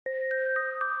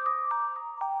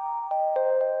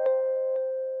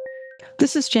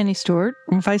This is Jenny Stuart.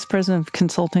 I'm Vice President of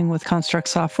Consulting with Construx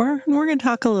Software, and we're going to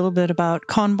talk a little bit about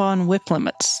Kanban WIP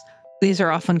limits. These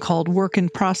are often called work in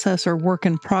process or work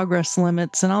in progress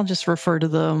limits, and I'll just refer to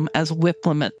them as WIP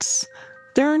limits.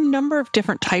 There are a number of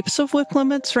different types of WIP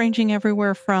limits, ranging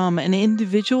everywhere from an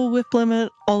individual WIP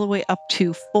limit all the way up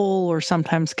to full or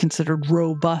sometimes considered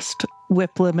robust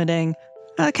WIP limiting.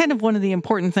 Kind of one of the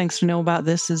important things to know about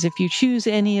this is if you choose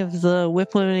any of the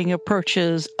WIP limiting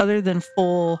approaches other than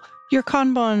full, your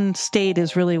Kanban state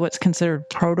is really what's considered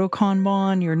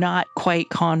proto-Kanban. You're not quite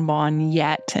Kanban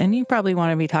yet, and you probably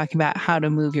want to be talking about how to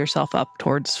move yourself up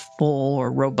towards full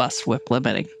or robust WIP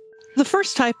limiting. The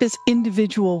first type is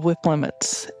individual WIP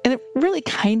limits, and it really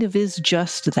kind of is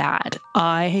just that.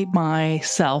 I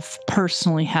myself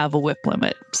personally have a WIP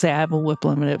limit. Say I have a WIP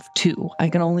limit of 2. I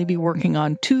can only be working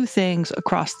on 2 things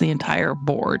across the entire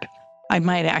board. I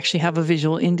might actually have a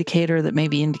visual indicator that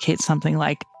maybe indicates something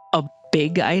like a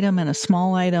big item and a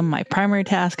small item, my primary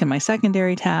task and my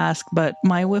secondary task, but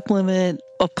my WIP limit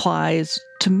applies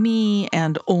to me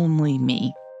and only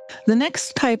me. The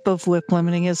next type of WIP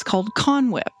limiting is called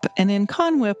Con-WIP. And in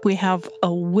Con-WIP, we have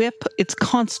a WIP, it's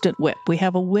constant WIP. We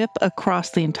have a WIP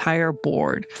across the entire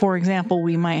board. For example,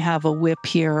 we might have a WIP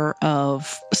here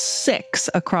of 6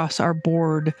 across our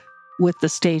board with the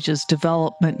stages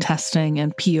development, testing,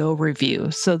 and PO review.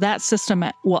 So that system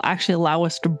will actually allow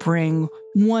us to bring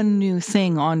one new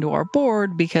thing onto our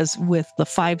board because with the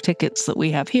 5 tickets that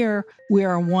we have here, we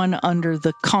are one under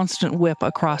the constant WIP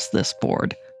across this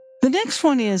board. The next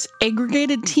one is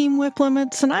aggregated team WIP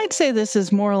limits, and I'd say this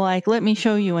is more like, let me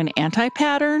show you an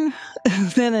anti-pattern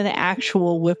than an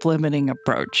actual WIP limiting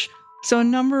approach. So a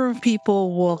number of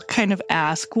people will kind of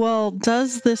ask, well,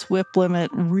 does this WIP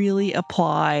limit really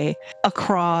apply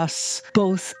across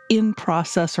both in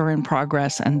process or in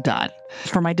progress and done?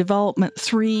 For my development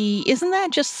 3, isn't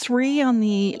that just 3 on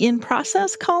the in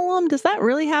process column? Does that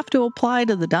really have to apply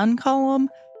to the done column?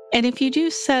 And if you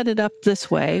do set it up this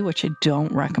way, which I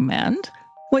don't recommend,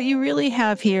 what you really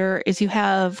have here is you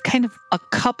have kind of a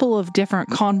couple of different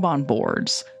Kanban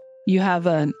boards. You have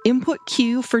an input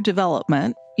queue for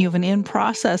development, you have an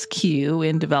in-process queue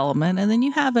in development, and then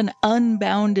you have an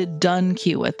unbounded done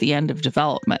queue at the end of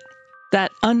development.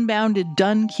 That unbounded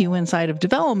done queue inside of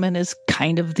development is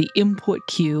kind of the input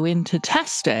queue into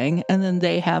testing, and then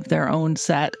they have their own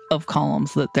set of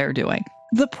columns that they're doing.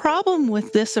 The problem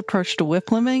with this approach to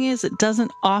WIP limiting is it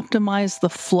doesn't optimize the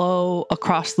flow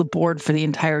across the board for the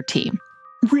entire team.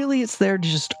 Really, it's there to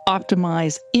just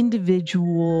optimize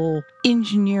individual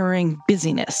engineering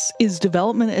busyness. Is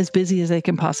development as busy as they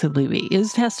can possibly be?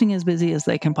 Is testing as busy as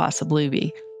they can possibly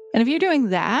be? And if you're doing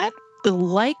that, the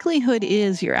likelihood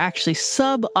is you're actually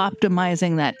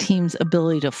sub-optimizing that team's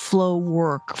ability to flow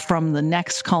work from the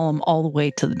next column all the way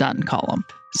to the done column.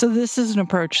 So this is an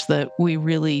approach that we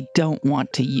really don't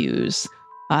want to use.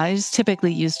 I just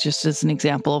typically use just as an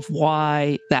example of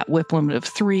why that WIP limit of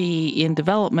 3 in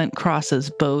development crosses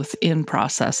both in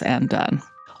process and done.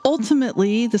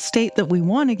 Ultimately, the state that we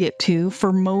want to get to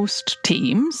for most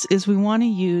teams is we want to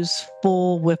use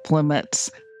full WIP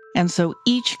limits. And so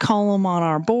each column on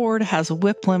our board has a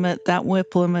WIP limit. That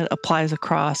WIP limit applies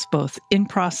across both in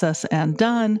process and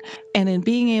done. And in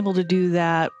being able to do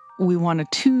that, we want to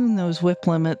tune those WIP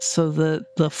limits so that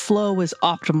the flow is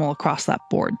optimal across that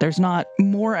board. There's not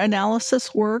more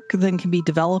analysis work than can be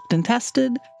developed and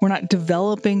tested. We're not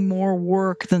developing more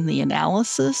work than the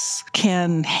analysis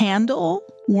can handle.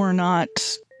 We're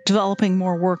not developing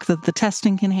more work that the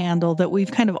testing can handle, that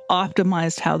we've kind of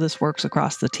optimized how this works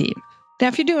across the team. Now,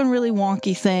 if you're doing really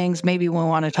wonky things, maybe we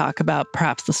want to talk about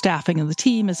perhaps the staffing of the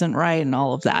team isn't right and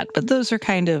all of that. But those are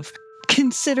kind of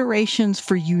considerations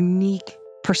for unique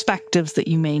perspectives that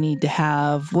you may need to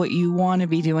have. What you want to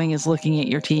be doing is looking at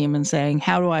your team and saying,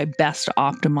 how do I best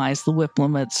optimize the WIP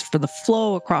limits for the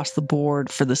flow across the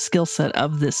board for the skill set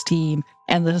of this team?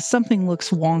 And that if something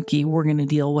looks wonky, we're going to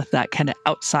deal with that kind of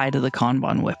outside of the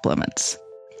Kanban WIP limits.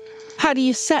 How do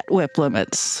you set WIP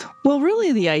limits? Well,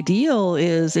 really the ideal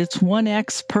is it's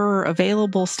 1x per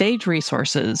available stage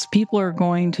resources. People are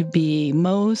going to be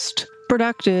most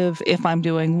productive if I'm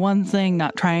doing one thing,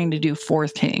 not trying to do 4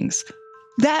 things.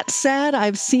 That said,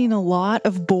 I've seen a lot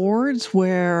of boards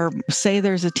where, say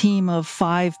there's a team of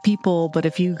 5 people, but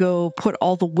if you go put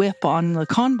all the WIP on the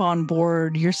Kanban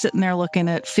board, you're sitting there looking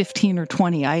at 15 or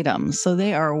 20 items. So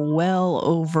they are well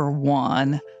over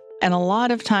 1. And a lot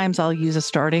of times I'll use a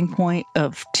starting point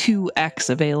of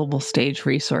 2x available stage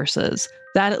resources.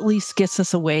 That at least gets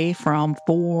us away from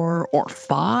 4 or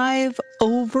 5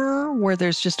 over, where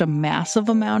there's just a massive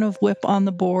amount of WIP on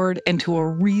the board, and to a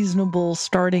reasonable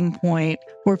starting point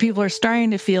where people are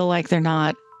starting to feel like they're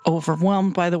not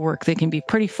overwhelmed by the work. They can be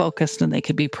pretty focused and they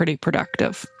could be pretty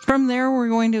productive. From there, we're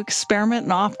going to experiment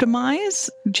and optimize,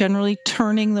 generally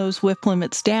turning those WIP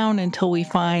limits down until we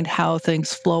find how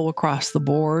things flow across the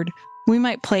board. We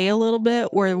might play a little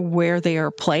bit where they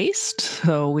are placed.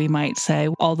 So we might say,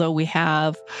 although we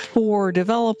have 4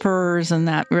 developers, and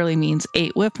that really means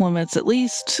 8 WIP limits, at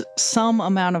least some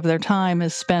amount of their time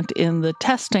is spent in the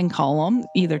testing column,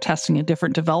 either testing a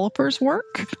different developer's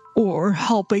work or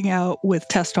helping out with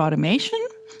test automation.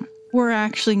 We're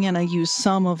actually going to use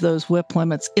some of those WIP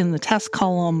limits in the test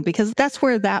column because that's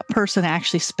where that person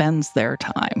actually spends their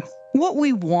time. What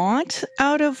we want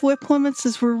out of WIP limits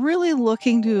is we're really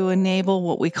looking to enable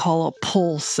what we call a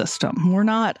pull system. We're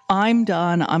not, I'm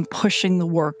done, I'm pushing the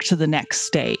work to the next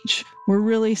stage. We're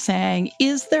really saying,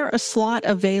 is there a slot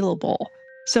available?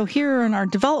 So here in our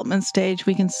development stage,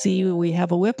 we can see we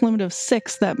have a WIP limit of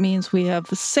 6. That means we have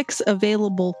 6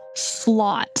 available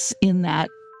slots in that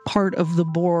part of the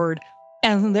board.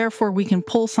 And therefore, we can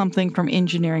pull something from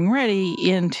engineering ready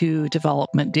into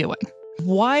development doing.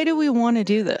 Why do we want to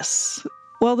do this?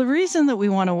 Well, the reason that we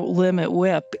want to limit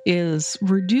WIP is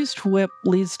reduced WIP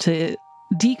leads to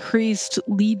decreased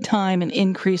lead time and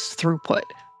increased throughput.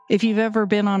 If you've ever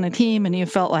been on a team and you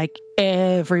felt like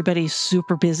everybody's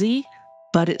super busy,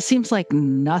 but it seems like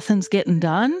nothing's getting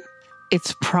done,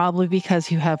 it's probably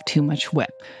because you have too much WIP.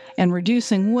 And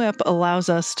reducing WIP allows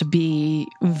us to be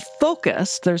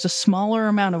focused. There's a smaller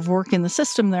amount of work in the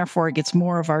system, therefore it gets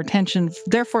more of our attention.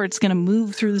 Therefore, it's going to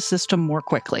move through the system more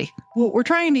quickly. What we're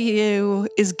trying to do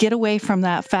is get away from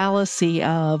that fallacy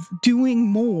of doing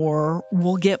more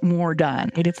will get more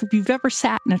done. And if you've ever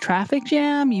sat in a traffic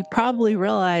jam, you probably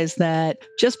realize that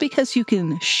just because you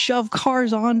can shove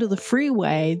cars onto the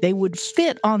freeway, they would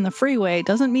fit on the freeway,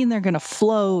 doesn't mean they're going to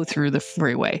flow through the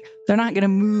freeway. They're not going to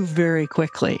move very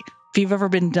quickly. If you've ever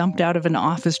been dumped out of an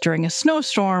office during a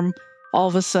snowstorm, all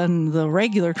of a sudden the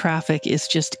regular traffic is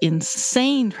just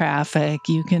insane traffic.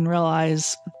 You can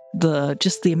realize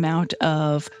the amount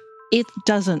of it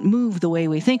doesn't move the way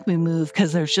we think we move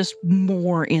because there's just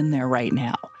more in there right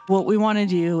now. What we want to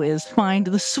do is find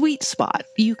the sweet spot.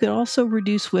 You could also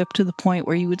reduce WIP to the point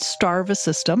where you would starve a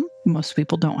system. Most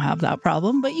people don't have that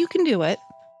problem, but you can do it.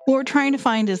 What we're trying to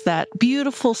find is that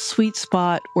beautiful sweet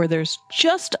spot where there's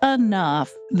just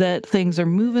enough that things are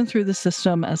moving through the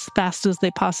system as fast as they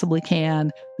possibly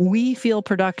can. We feel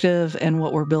productive and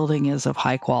what we're building is of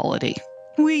high quality.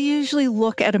 We usually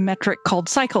look at a metric called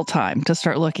cycle time to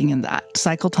start looking at that.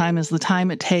 Cycle time is the time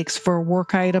it takes for a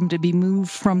work item to be moved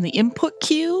from the input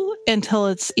queue until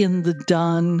it's in the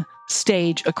done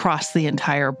stage across the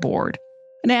entire board.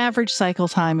 An average cycle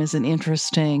time is an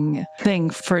interesting thing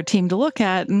for a team to look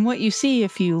at. And what you see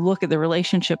if you look at the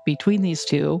relationship between these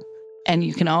two, and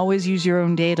you can always use your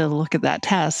own data to look at that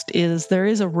test, is there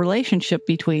is a relationship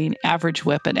between average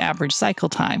WIP and average cycle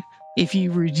time. If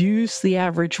you reduce the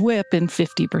average WIP in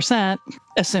 50%,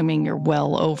 assuming you're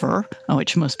well over,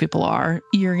 which most people are,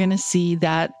 you're going to see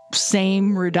that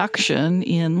same reduction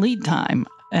in lead time.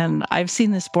 And I've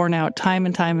seen this borne out time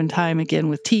and time and time again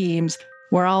with teams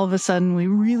where all of a sudden we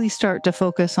really start to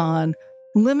focus on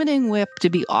limiting WIP to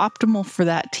be optimal for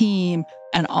that team.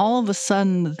 And all of a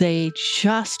sudden, they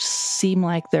just seem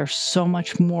like they're so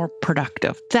much more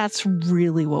productive. That's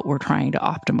really what we're trying to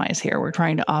optimize here. We're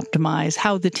trying to optimize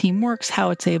how the team works, how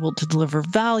it's able to deliver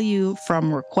value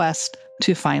from request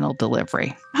to final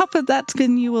delivery. I hope that that's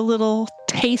given you a little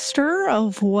taster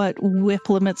of what WIP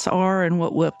limits are and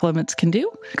what WIP limits can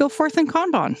do. Go forth and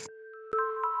Kanban.